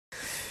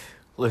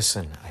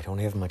Listen, I don't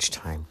have much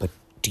time, but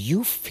do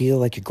you feel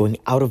like you're going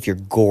out of your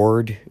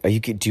gourd?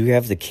 Do you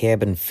have the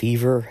cabin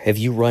fever? Have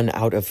you run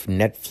out of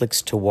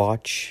Netflix to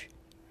watch?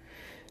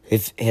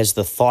 Has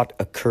the thought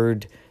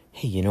occurred,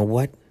 hey, you know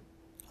what?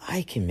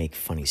 I can make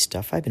funny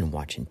stuff. I've been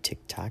watching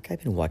TikTok.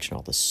 I've been watching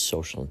all the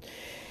social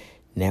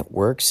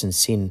networks and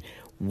seeing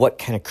what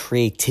kind of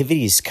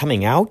creativity is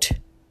coming out.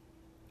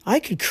 I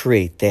could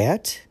create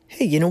that.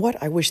 Hey, you know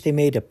what? I wish they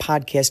made a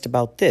podcast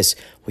about this.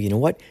 Well, you know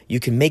what?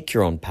 You can make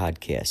your own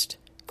podcast.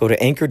 Go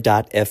to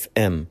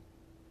anchor.fm.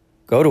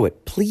 Go to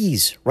it,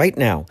 please, right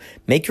now.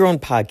 Make your own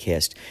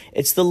podcast.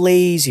 It's the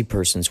lazy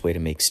person's way to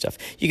make stuff.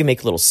 You can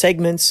make little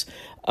segments.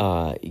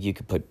 You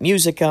can put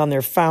music on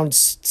there, found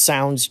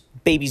sounds,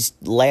 babies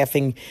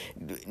laughing,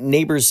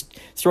 neighbors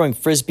throwing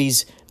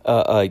frisbees,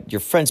 your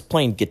friends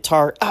playing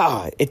guitar.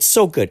 It's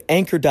so good.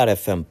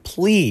 Anchor.fm.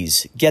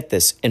 Please get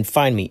this and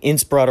find me.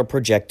 Inspirato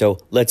Projecto.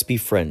 Let's be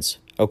friends.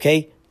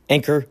 Okay?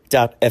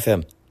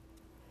 Anchor.fm.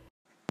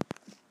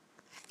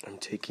 I'm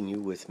taking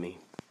you with me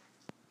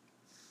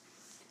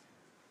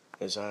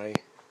as I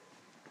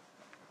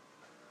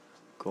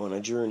go on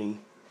a journey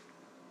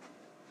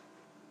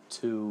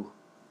to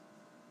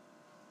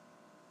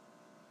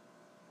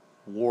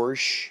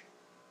wash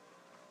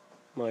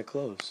my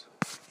clothes.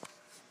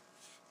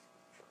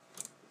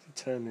 The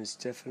time has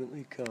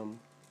definitely come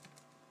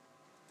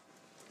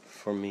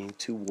for me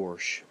to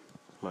wash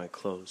my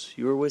clothes.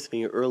 You were with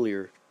me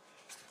earlier,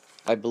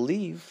 I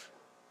believe,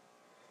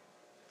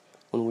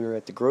 when we were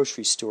at the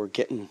grocery store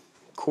getting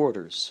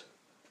quarters.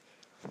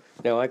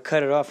 Now, I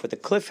cut it off with a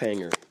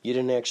cliffhanger. You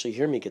didn't actually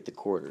hear me get the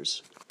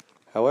quarters.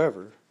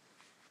 However,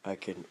 I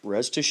can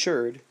rest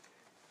assured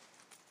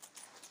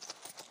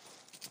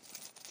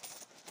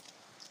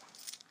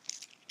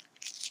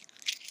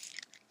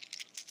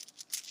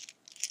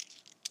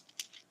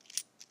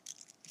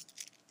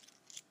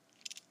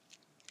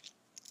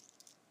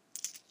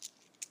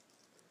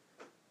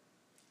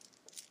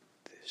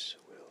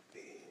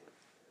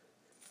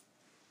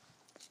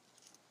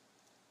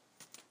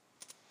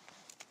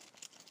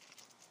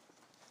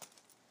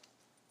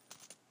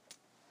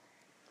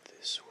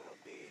this will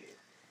be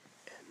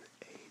an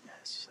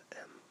ASMR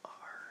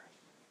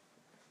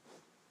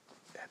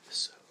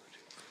episode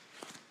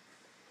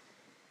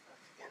of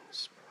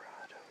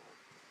Inspirato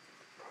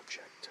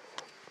Projecto.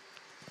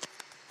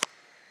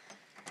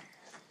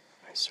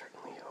 I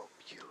certainly hope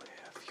you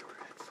have your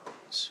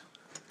headphones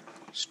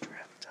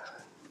strapped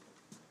on,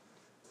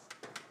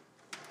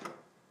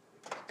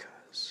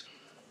 because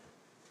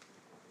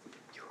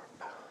you are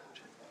bound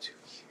to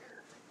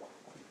hear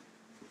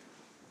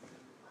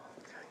all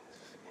kinds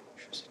of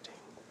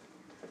interesting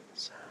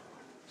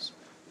sounds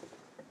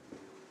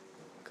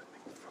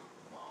coming from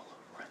all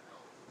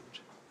around.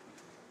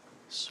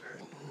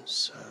 Certain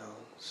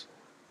sounds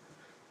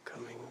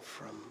coming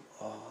from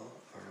all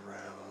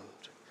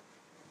around.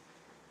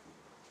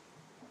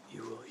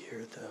 You will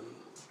hear them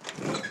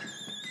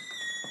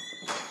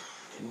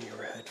in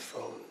your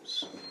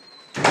headphones,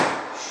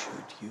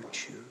 should you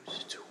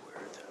choose to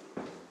wear them.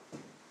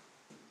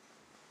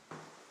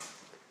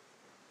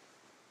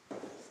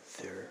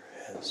 There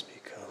has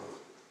become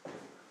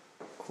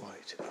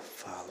quite a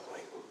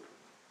following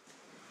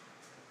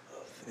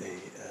of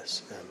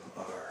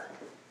ASMR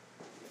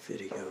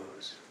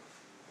videos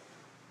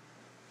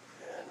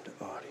and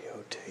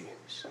audio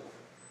tapes.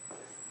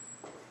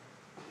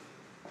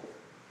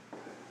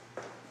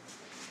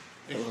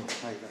 Hello.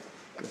 Hi.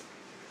 Good.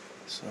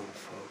 Some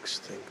folks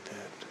think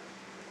that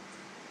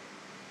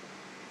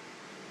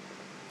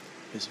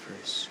it's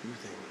very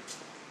soothing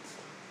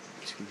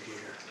to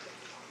hear.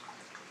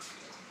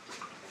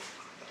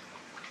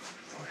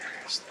 Oh,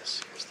 here's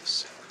this. Here's the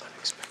sound.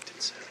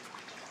 Unexpected sound.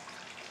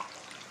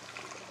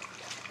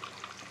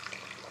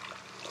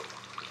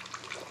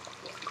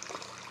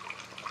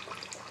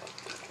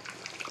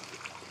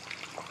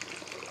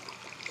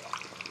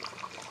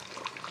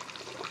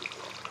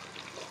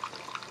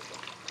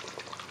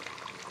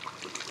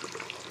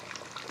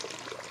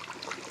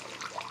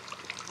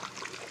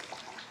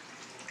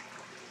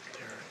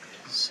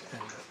 An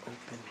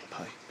open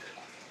pipe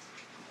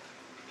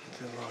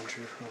in the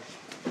laundry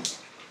room,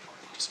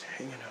 just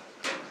hanging out.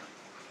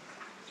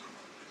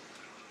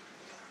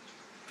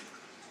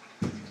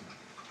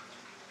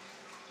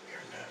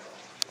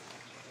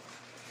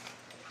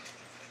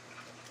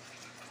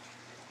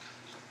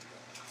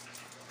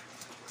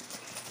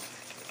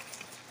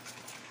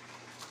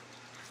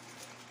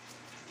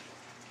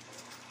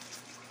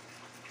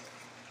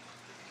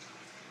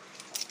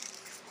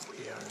 We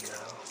are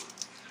now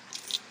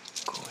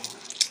going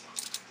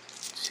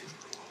to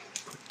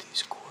put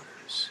these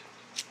quarters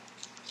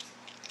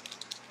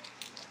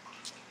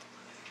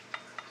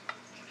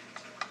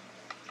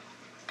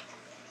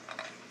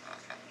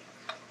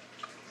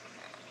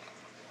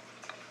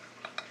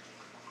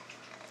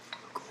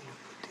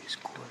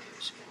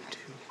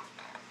into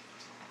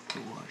the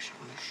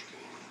washing machine.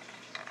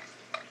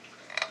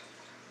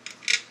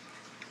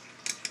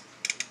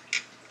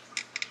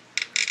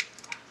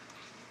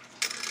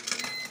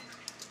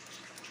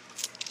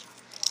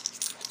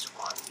 It's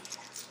one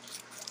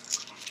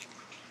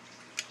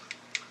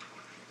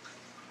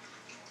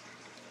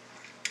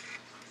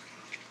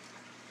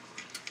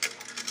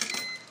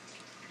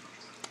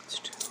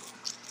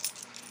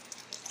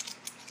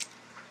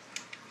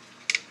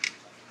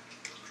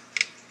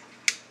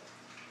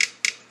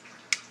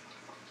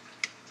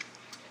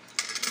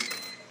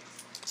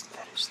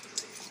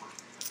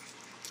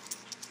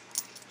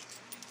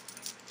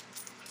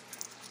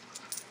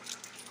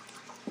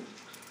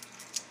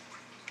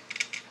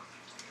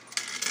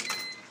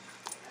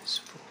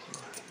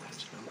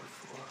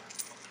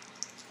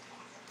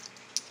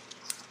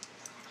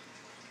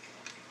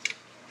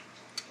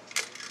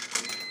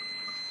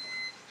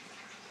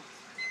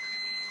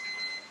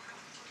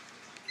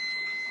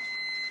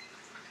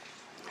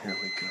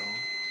we go.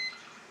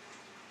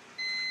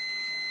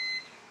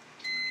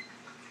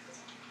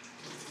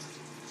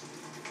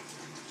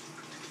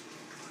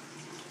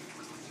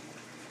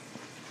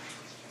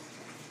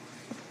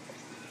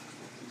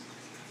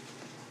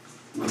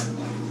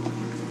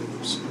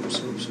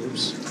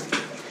 Oops.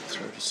 It's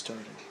already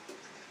started.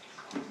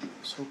 I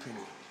was hoping.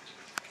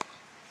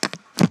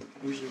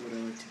 Usually what I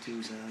like to do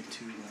is I like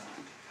to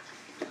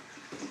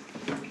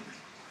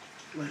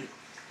let it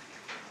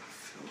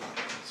fill up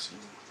with some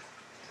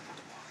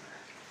water.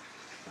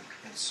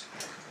 Yes.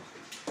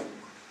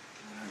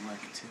 And I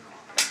like to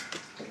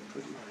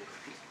put my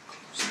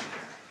clothes in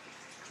there.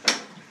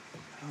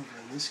 However,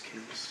 in this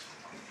case,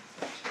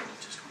 I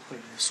just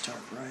want it to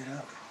start right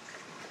up.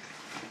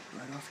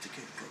 Right off the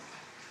get-go.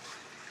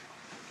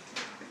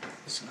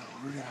 So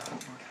we're gonna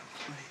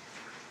play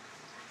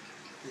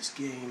this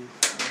game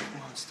it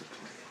wants to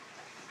play.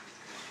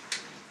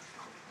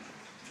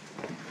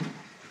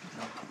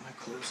 And I'll put my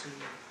clothes in.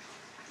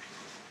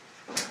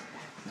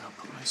 And I'll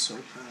put my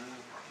soap on.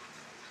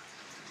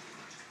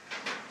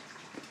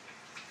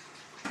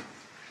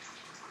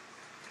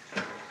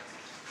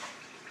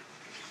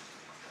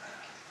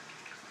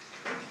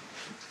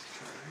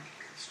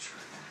 Let's try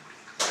it.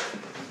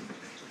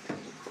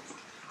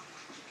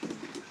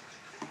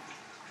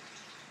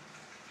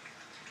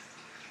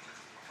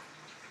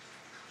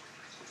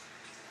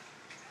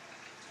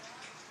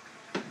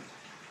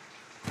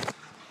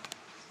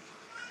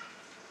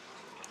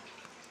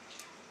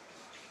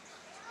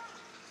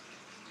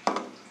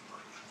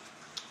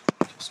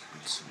 Just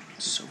put some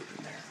soap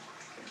in there.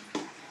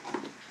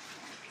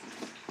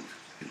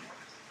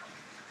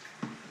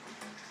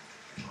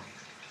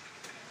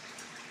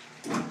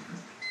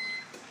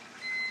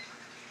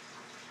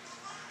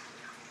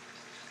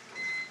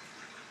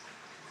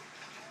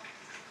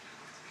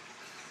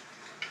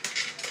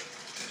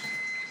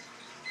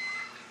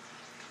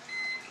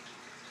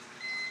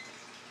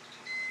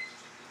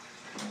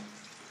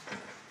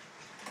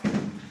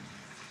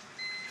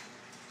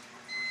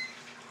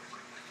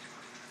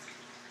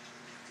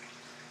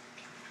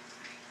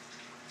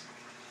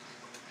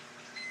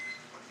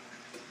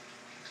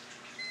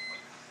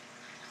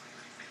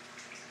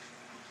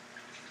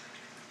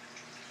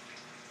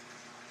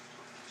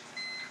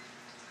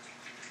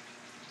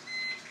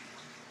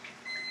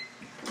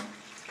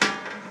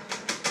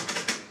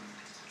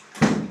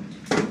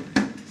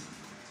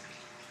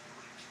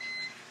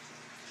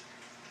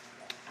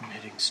 I'm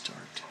hitting start.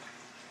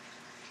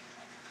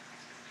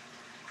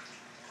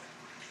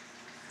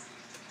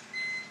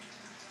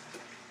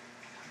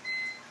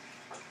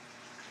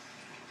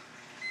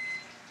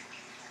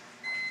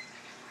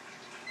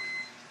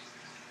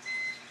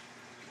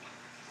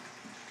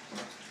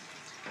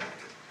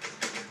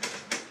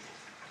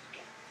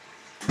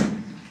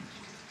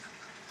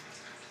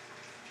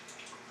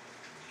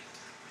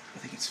 I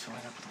think it's filling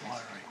up with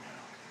water right now.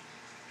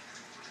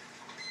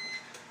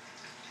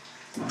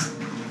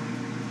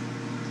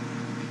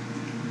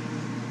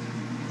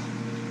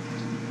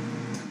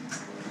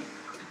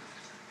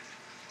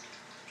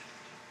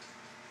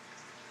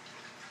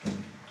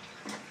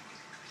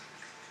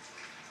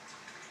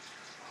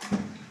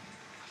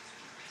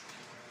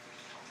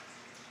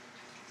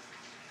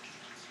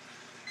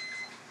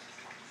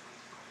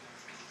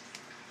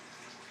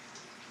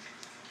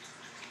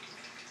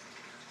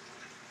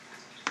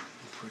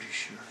 I'm pretty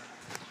sure.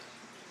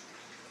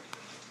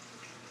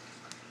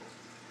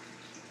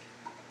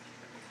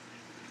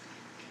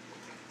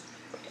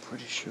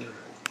 Pretty sure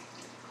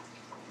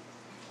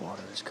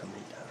water is coming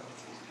down.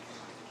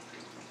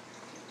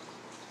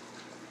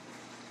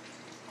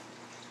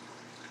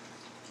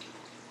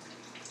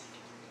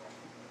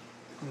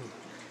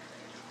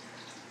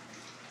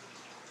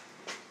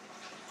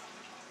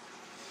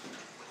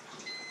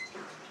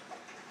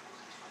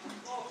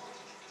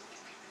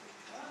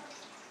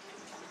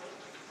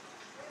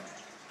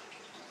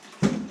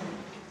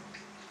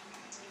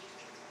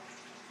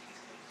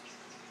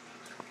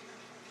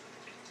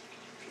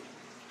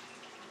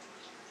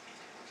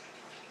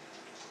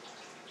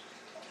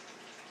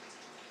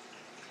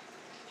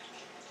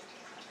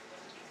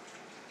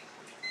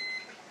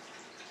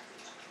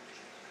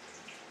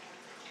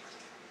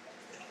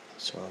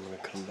 So I'm going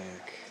to come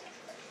back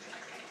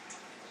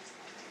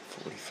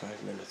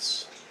 45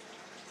 minutes.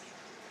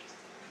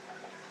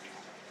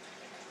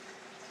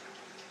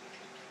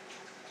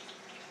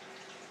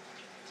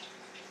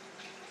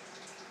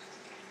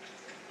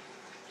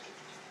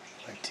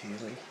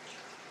 Ideally,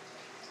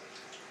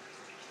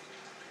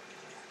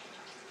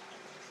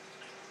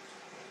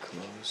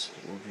 clothes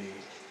will be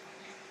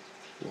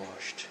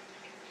washed.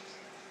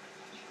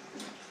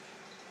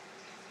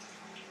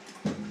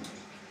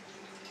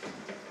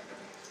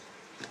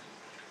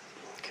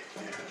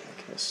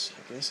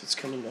 I guess it's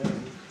coming down. Alright,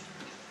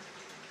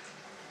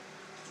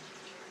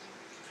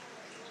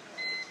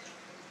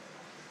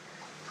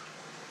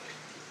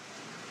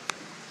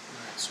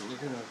 so we're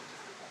gonna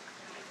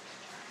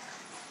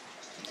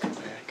go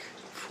back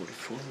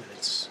 44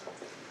 minutes.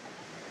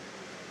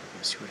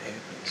 Let's see what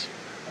happens.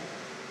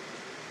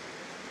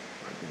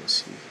 We're gonna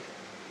see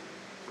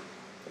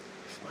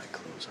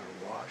clothes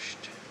are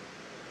washed,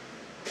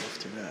 if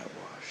they're not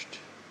washed.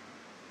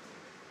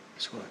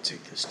 Just want to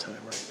take this time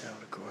right now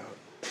to go out.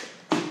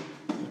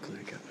 Luckily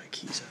I got my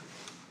keys out.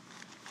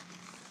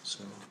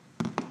 So,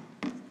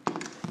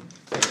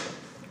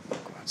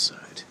 go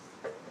outside.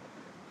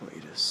 I want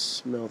you to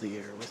smell the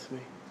air with me.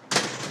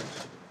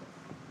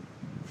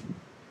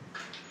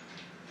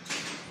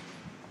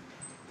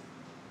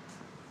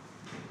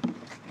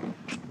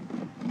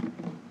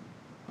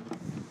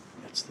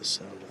 That's the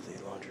sound of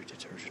the laundry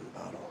detergent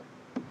bottle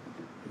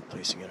and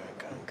placing it on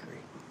concrete.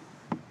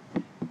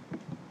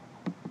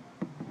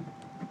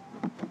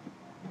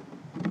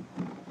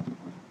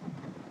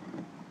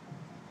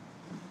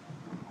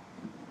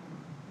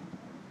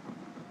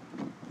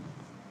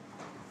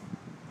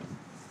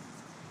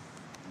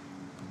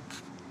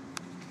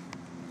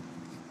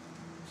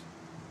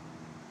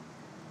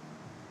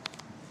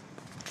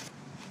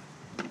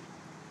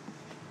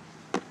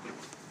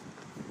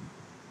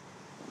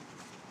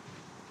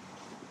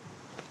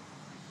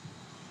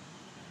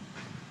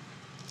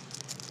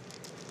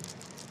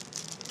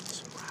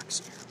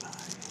 Nearby.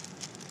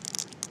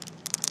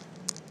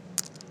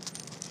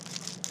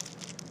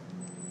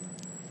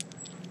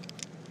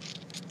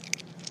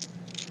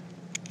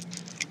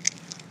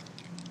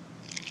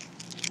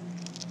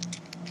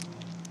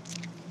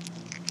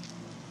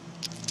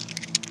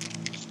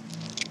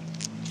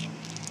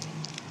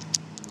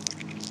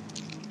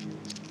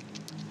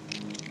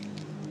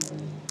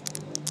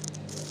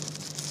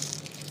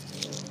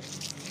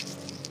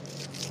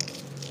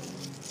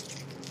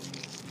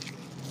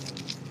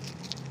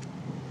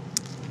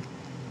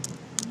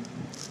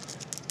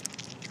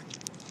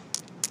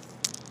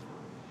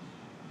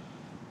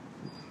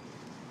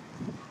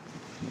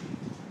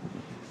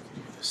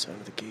 The sound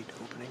of the gate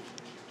opening.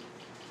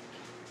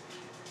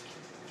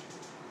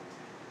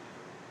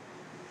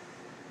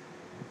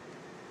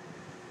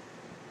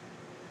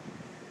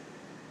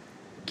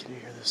 Can you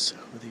hear the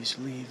sound of these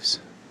leaves?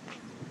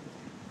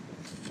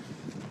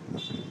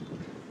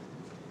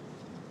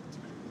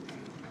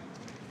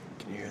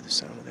 Can you hear the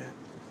sound of that?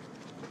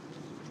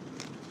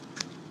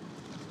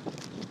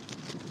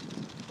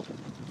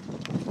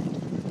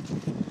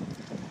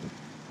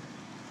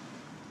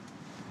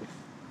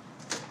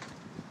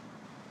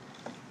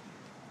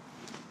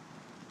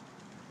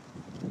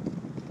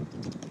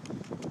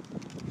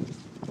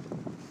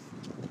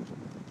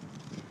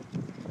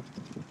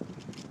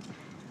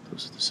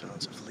 Those are the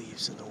sounds of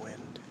leaves in the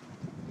wind.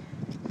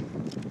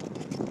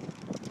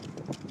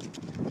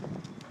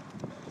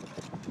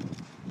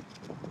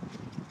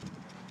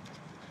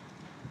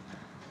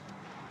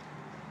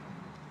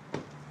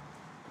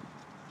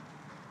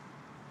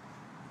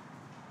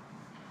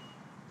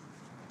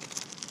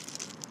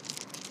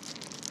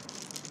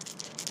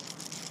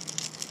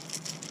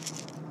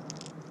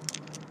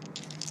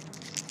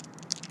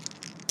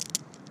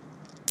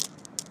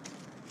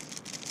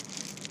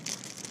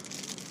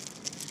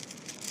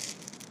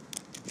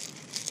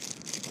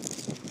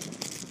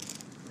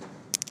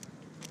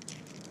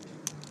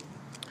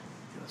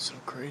 So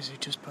crazy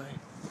just by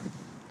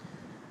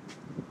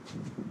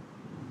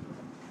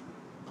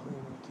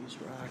playing with these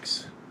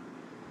rocks,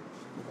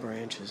 the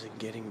branches, and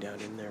getting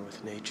down in there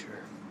with nature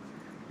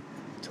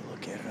to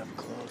look at it up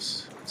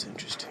close. What's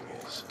interesting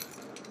is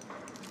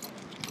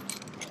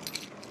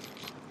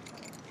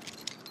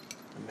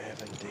I'm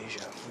having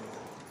deja vu.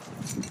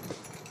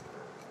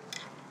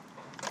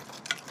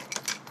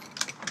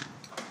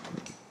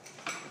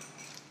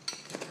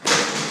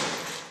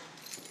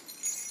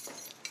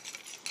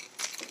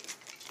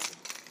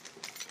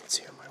 Let's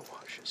see how my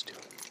wash is doing.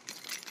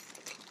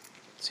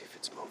 Let's see if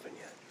it's moving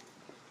yet.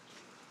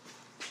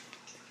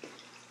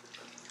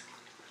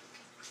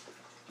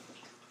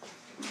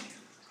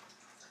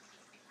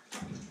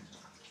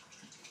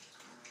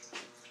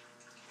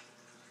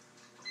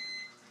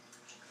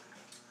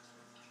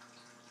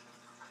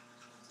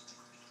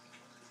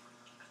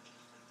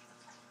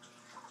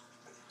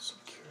 So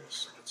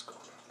curious what's going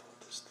on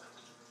with this thing.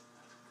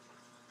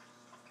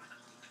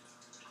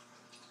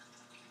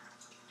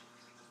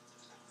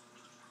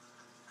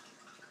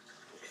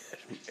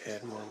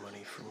 Add more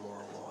money for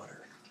more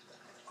water.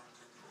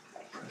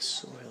 Press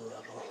soil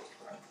level.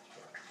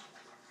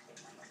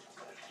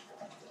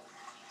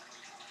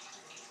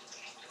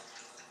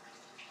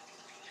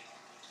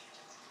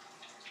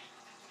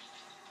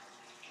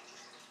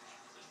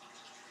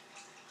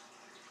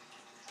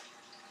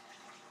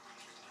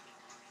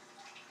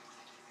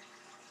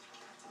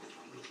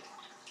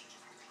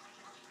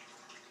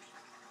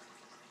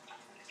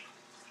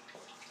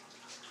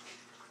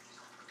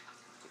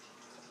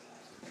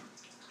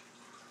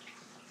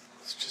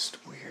 It's just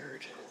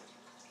weird.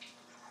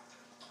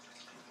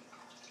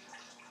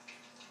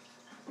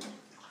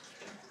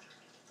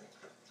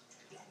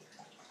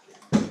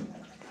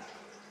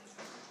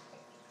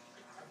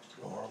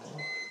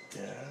 Normal,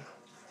 yeah.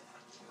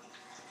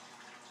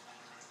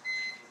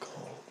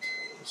 Cold,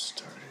 it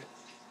started.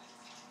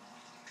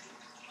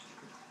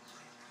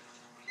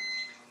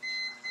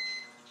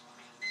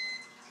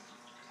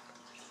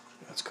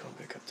 Now it's going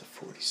back up to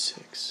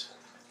 46.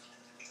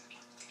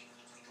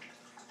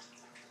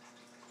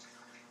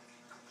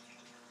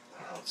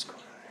 what's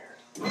going on here.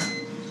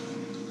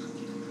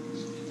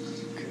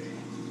 Okay.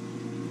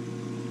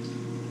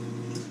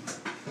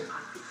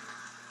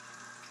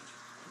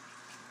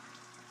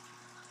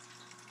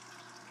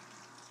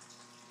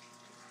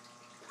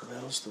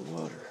 How's the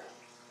water?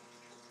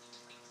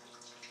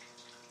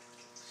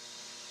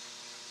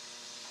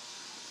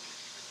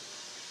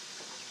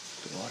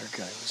 The water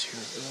guy was here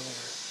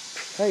earlier.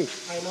 Hey.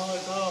 I know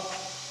it's off.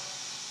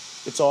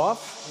 It's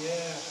off?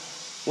 Yeah.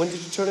 When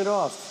did you turn it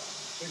off?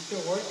 We're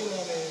still working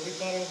on it. We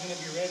thought it was going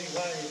to be ready.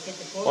 Why? You took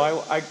the photo?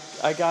 Well,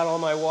 I got all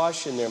my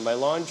wash in there. My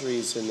laundry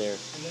is in there.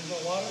 And there's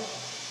no water?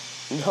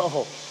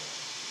 No.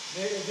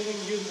 It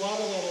didn't use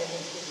water when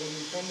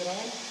you turned it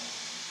on?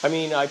 I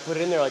mean, I put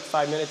it in there like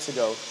 5 minutes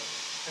ago.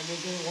 And it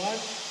didn't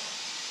wash?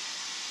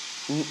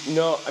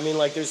 No, I mean,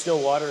 like, there's no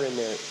water in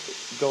there,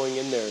 going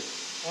in there.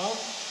 Huh?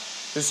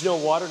 There's no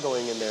water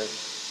going in there. It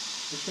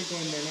should go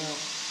in there now.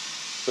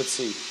 Let's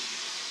see.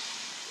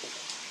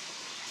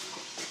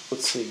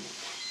 Let's see.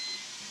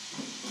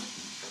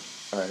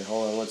 All right,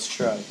 hold on. Let's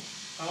try.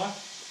 Huh?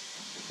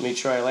 Let me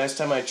try. Last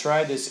time I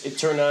tried this, it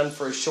turned on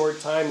for a short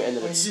time and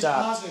then it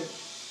stopped.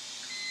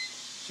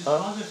 Just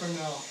pause it for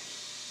now.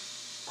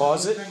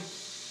 Pause it?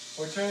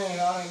 We're turning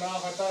it on and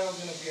off. I thought it was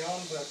going to be on,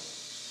 but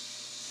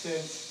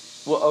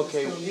since it's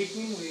still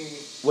leaking,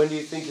 when do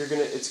you think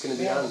it's going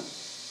to be on?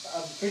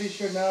 I'm pretty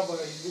sure now,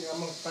 but I'm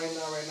going to find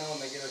out right now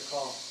when I get a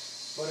call.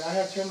 But I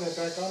have turned it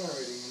back on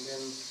already, and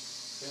then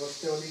it was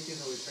still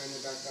leaking, so we turned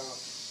it back on.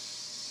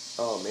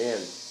 Oh,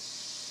 man.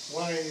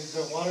 Why? Is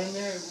there water in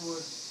there?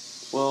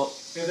 Well,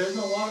 if there's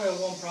no water, it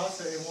won't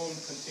process, it won't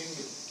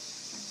continue.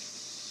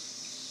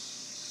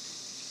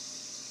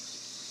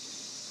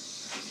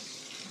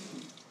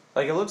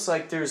 like, it looks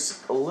like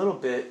there's a little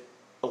bit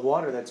of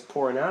water that's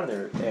pouring out of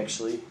there,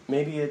 actually.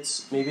 Maybe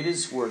it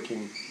is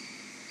working.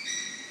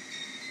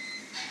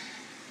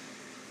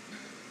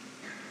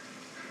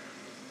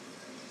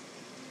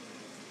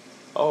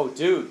 Oh,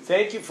 dude,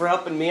 thank you for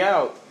helping me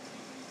out.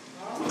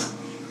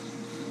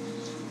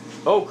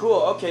 Oh,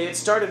 cool. Okay, it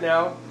started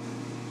now.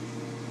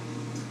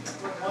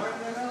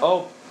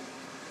 Oh,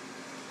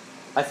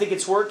 I think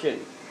it's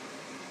working.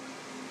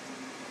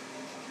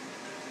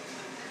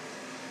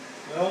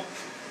 No?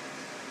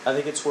 I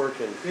think it's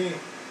working. Sí.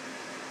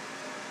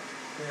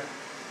 Yeah.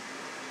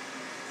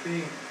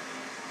 Sí.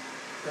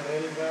 Cerré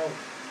el valve.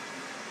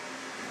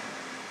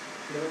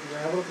 ¿Le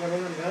abro otra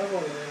vez el valve o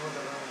le dejo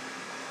cerrado?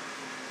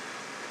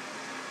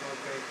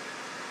 Okay.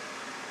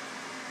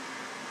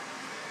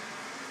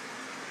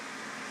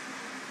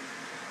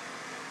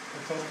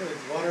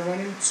 It's water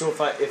running? So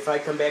if I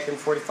come back in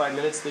 45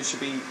 minutes, there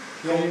should be...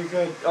 Yeah, you're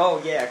good. Oh,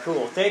 yeah,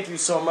 cool. Thank you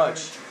so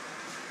much.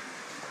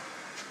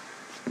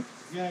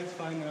 Yeah, it's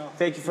fine now.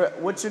 Thank you for...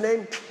 What's your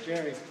name?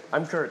 Jerry.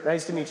 I'm Kurt.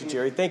 Nice to meet you,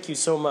 Jerry. Thank you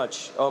so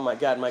much. Oh, my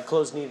God. My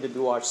clothes needed to be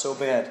washed so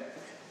bad.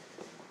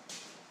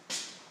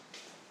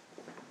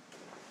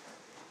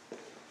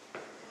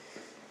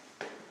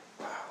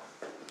 Wow.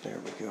 There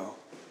we go.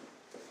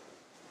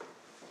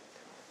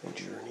 A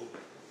journey.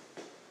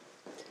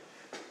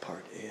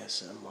 Part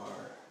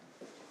ASMR.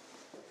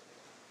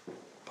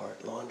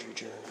 Part laundry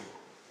journey.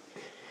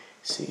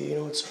 See, you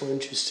know what's so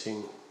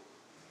interesting?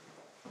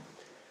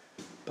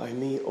 By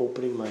me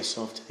opening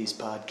myself to these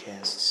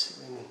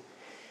podcasts and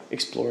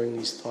exploring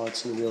these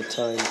thoughts in real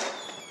time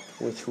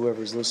with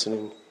whoever's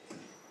listening,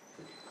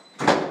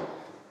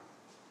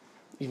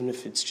 even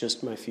if it's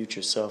just my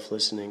future self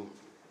listening,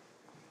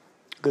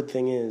 good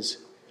thing is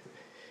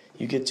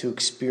you get to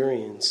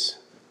experience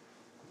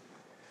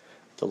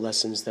the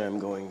lessons that I'm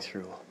going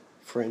through.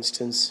 For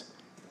instance,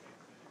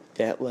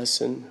 that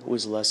lesson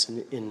was a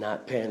lesson in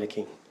not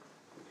panicking.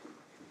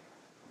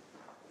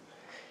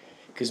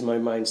 Because my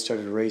mind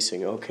started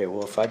racing. Okay,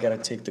 well, if I got to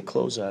take the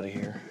clothes out of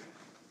here,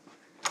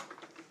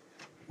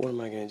 what am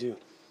I going to do?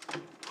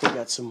 They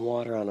got some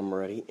water on them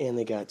already, and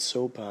they got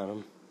soap on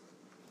them.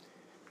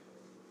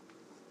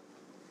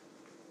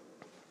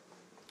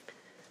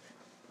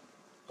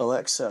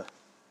 Alexa,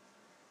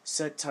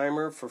 set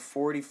timer for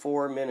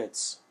 44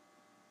 minutes.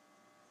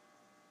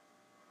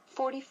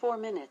 44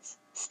 minutes,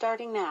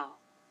 starting now.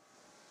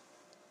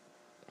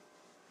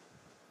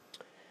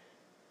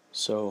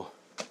 So,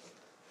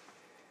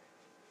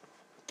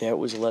 that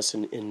was a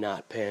lesson in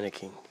not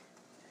panicking.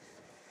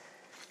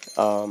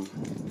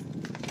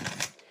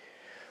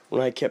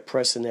 When I kept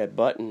pressing that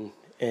button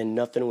and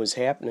nothing was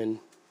happening,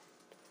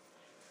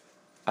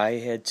 I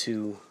had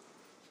to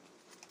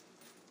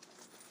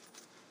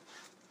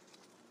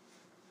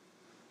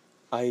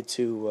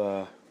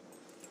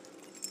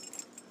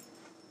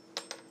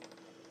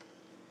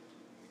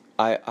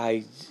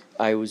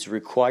I was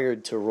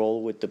required to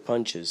roll with the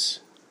punches.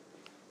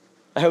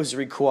 I was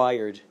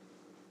required.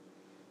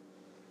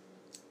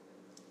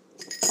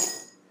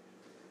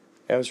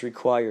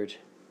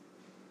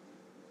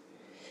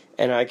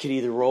 And I could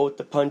either roll with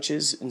the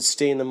punches and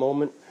stay in the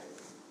moment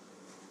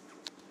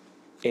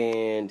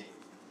and,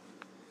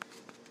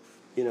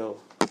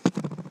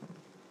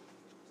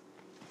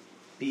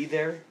 be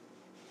there,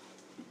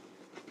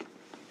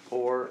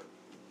 or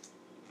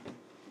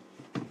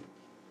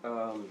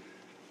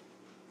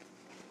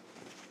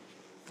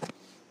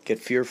get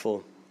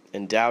fearful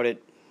and doubt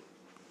it.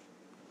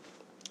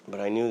 But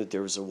I knew that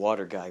there was a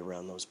water guy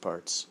around those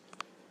parts.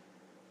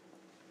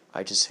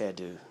 I just had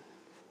to,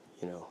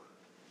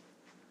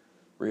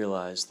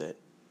 realize that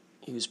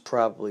he was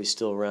probably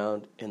still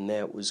around, and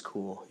that was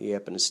cool. He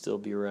happened to still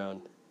be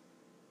around.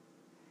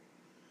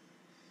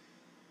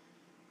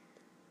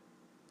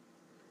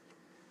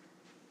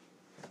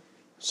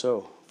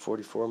 So,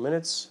 44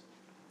 minutes.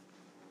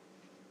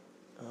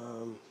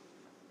 I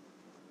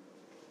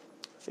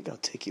think I'll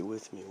take you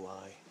with me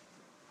while I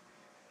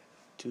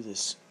do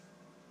this.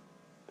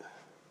 I'm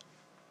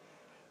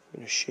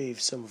going to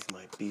shave some of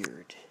my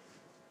beard.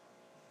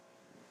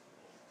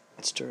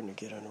 It's starting to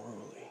get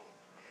unruly.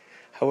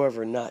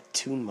 However, not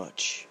too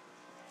much.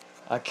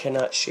 I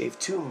cannot shave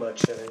too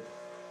much of it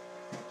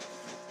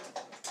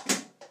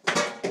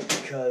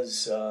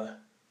because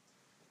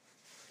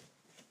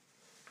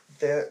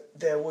that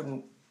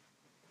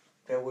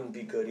wouldn't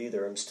be good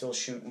either. I'm still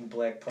shooting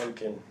Black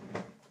Pumpkin.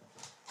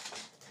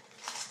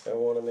 I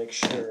want to make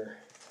sure.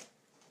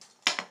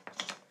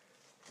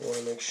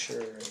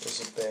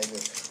 There's a bag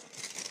of.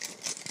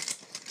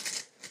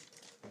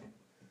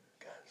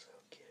 Gonzo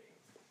Kitty.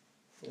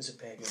 There's a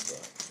bag of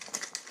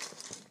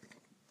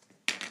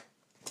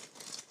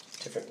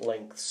different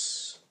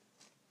lengths.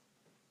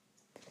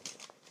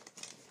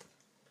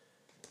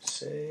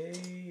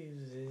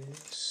 Save this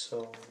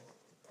soul.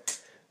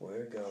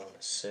 We're gonna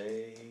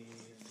save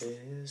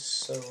this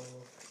soul.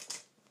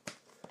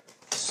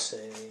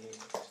 Save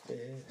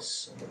this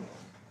soul.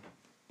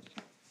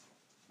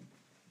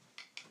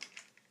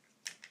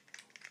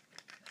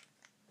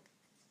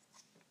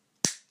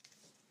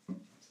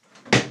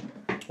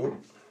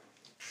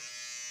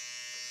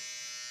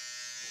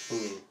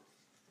 Ooh.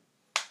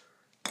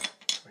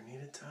 Do I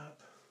need a top?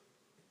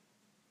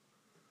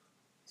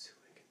 Let's see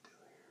what I can do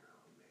here.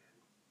 Oh man.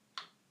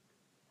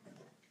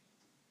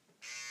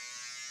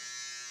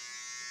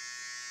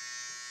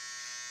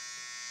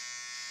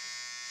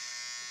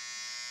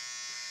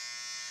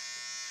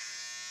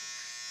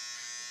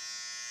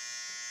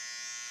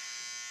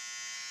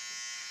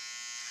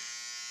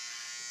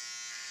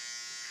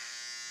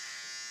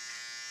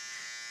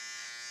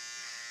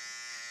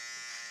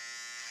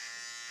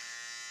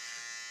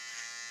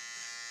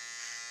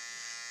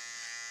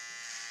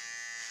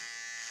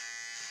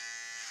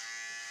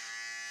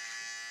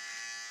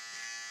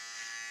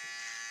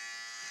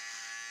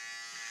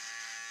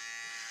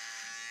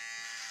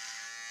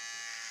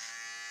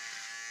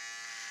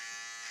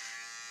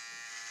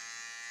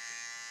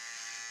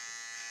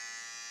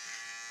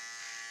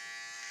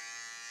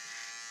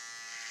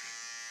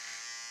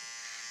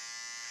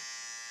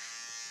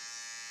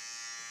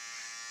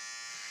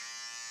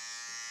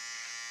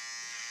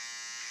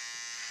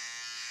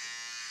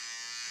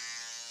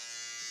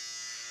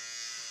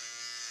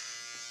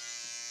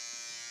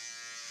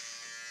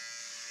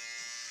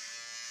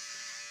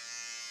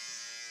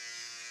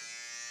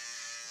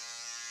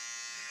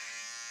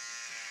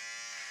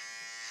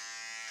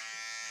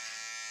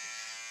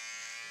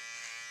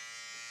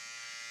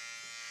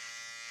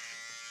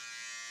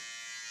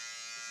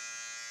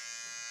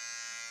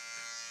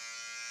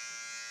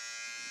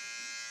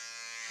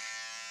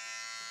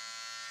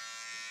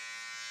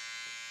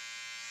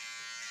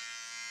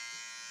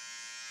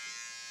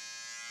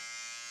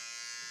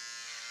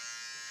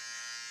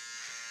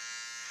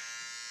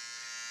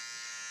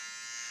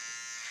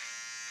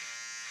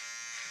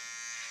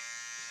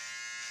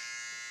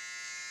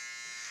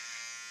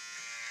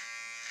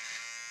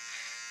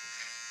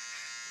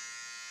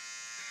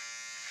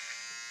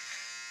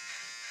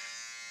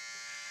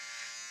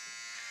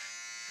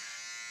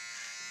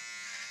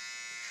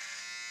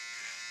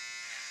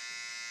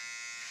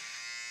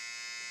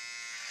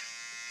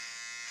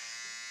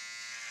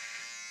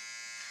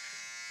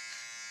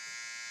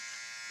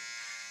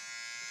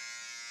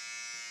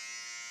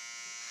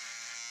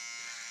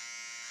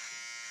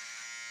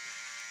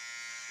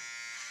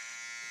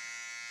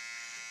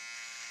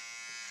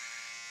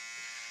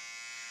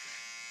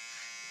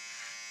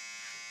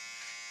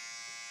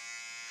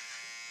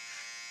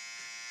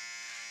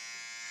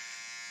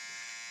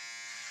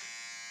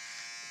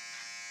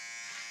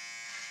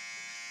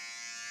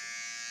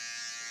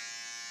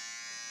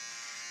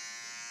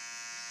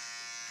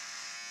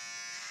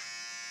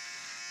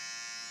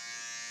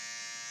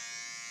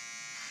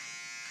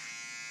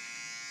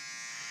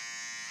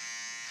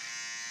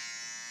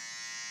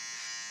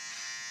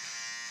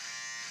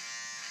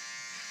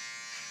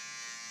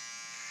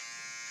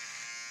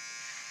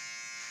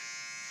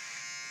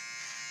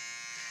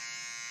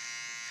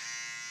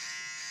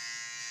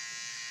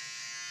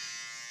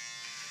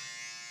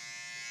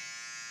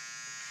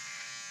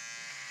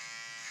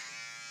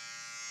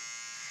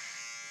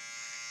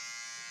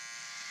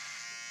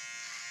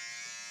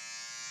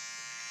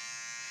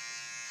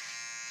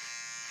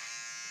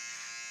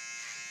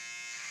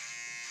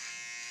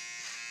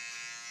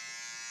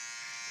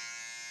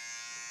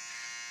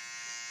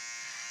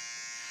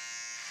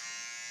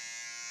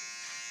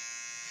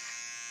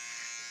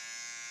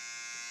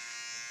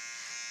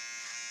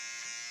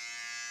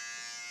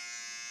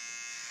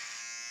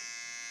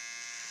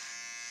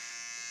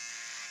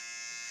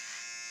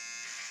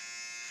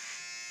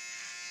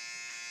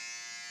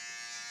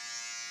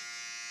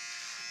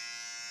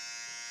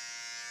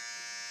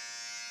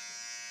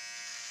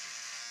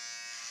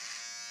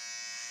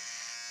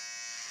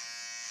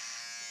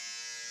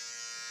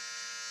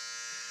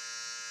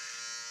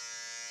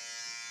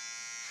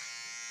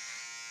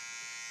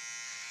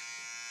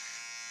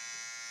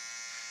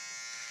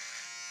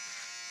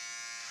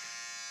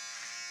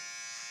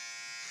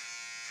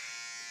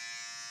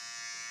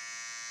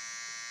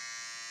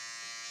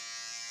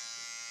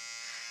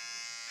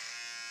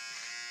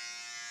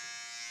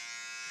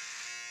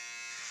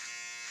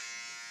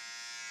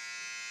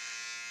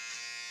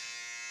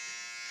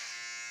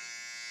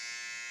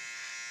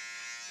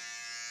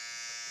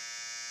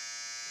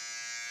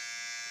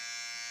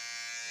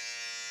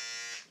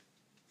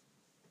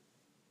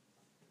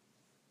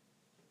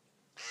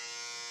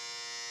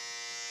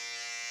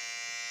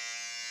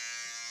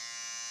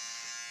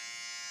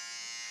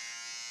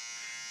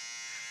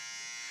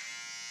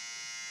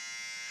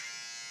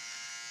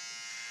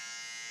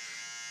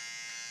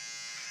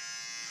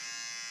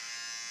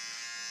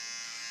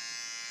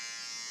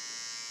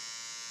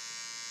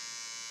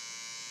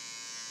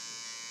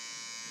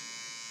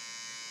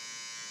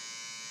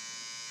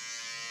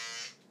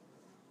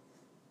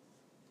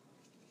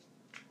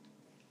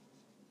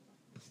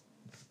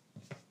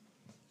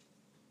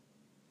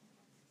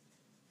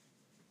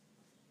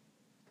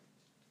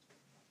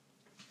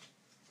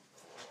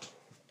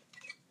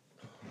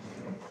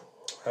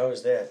 How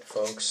is that,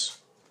 folks?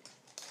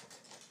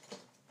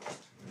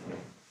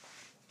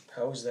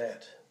 How was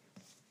that?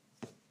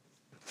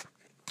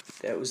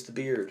 That was the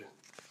beard.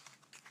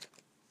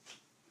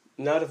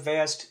 Not a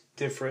vast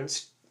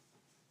difference,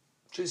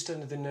 just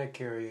under the neck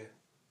area.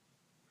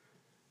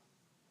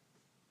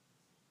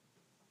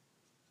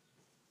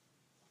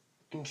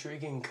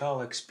 Intriguing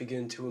colics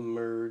begin to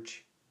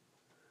emerge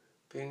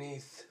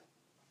beneath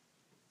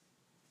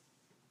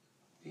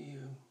the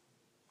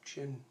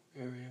chin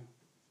area.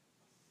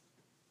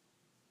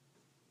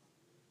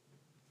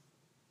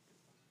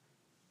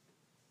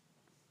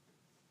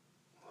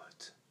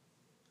 What?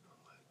 Oh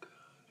my God.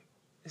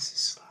 This is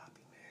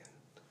sloppy, man.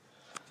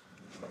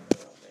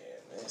 Oh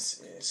man,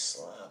 this is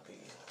sloppy.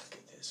 Look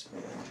at this,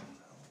 man.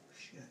 Oh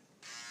shit.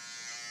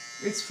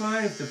 It's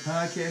fine if the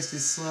podcast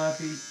is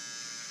sloppy.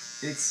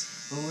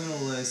 It's a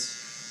little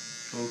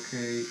less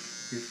okay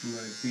if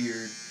my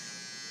beard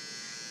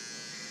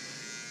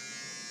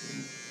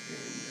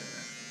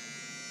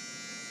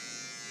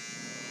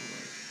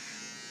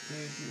and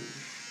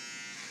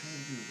what do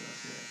you do about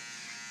that?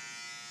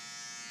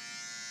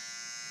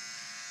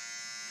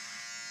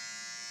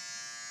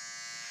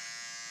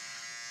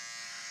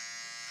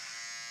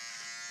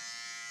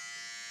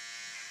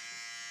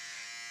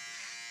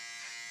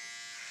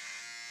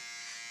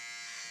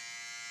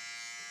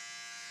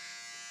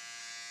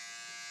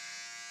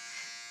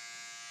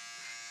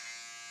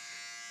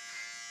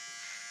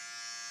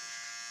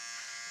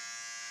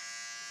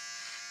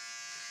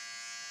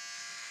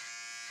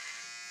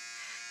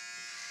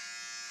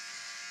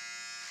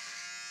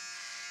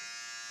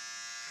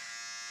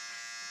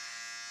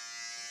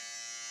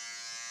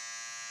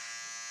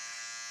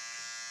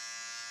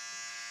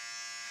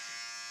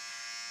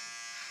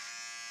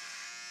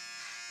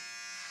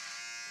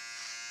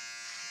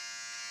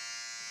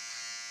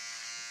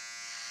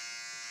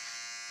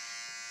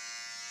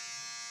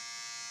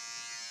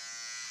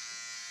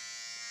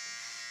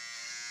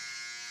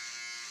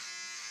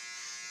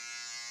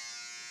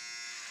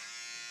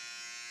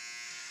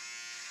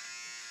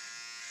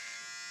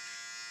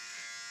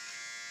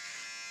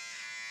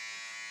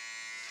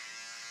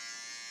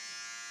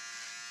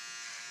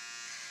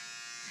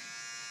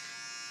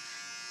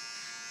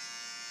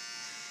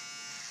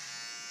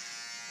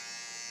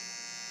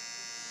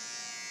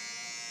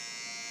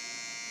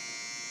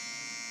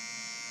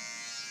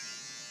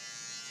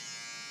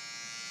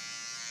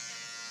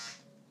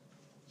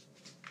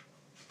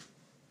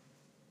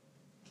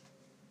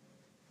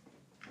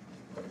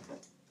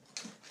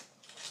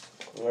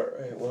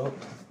 Alright, well.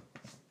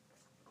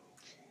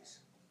 Jeez.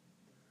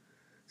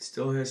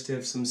 Still has to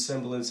have some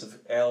semblance of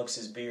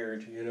Alex's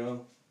beard, you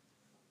know?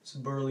 It's a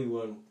burly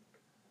one.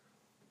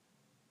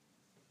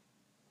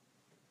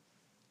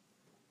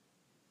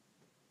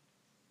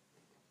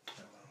 I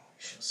don't know,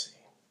 we shall see.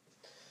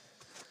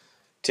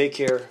 Take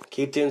care.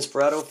 Keep the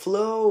Inspirato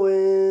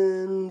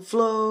flowing,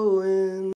 flowing.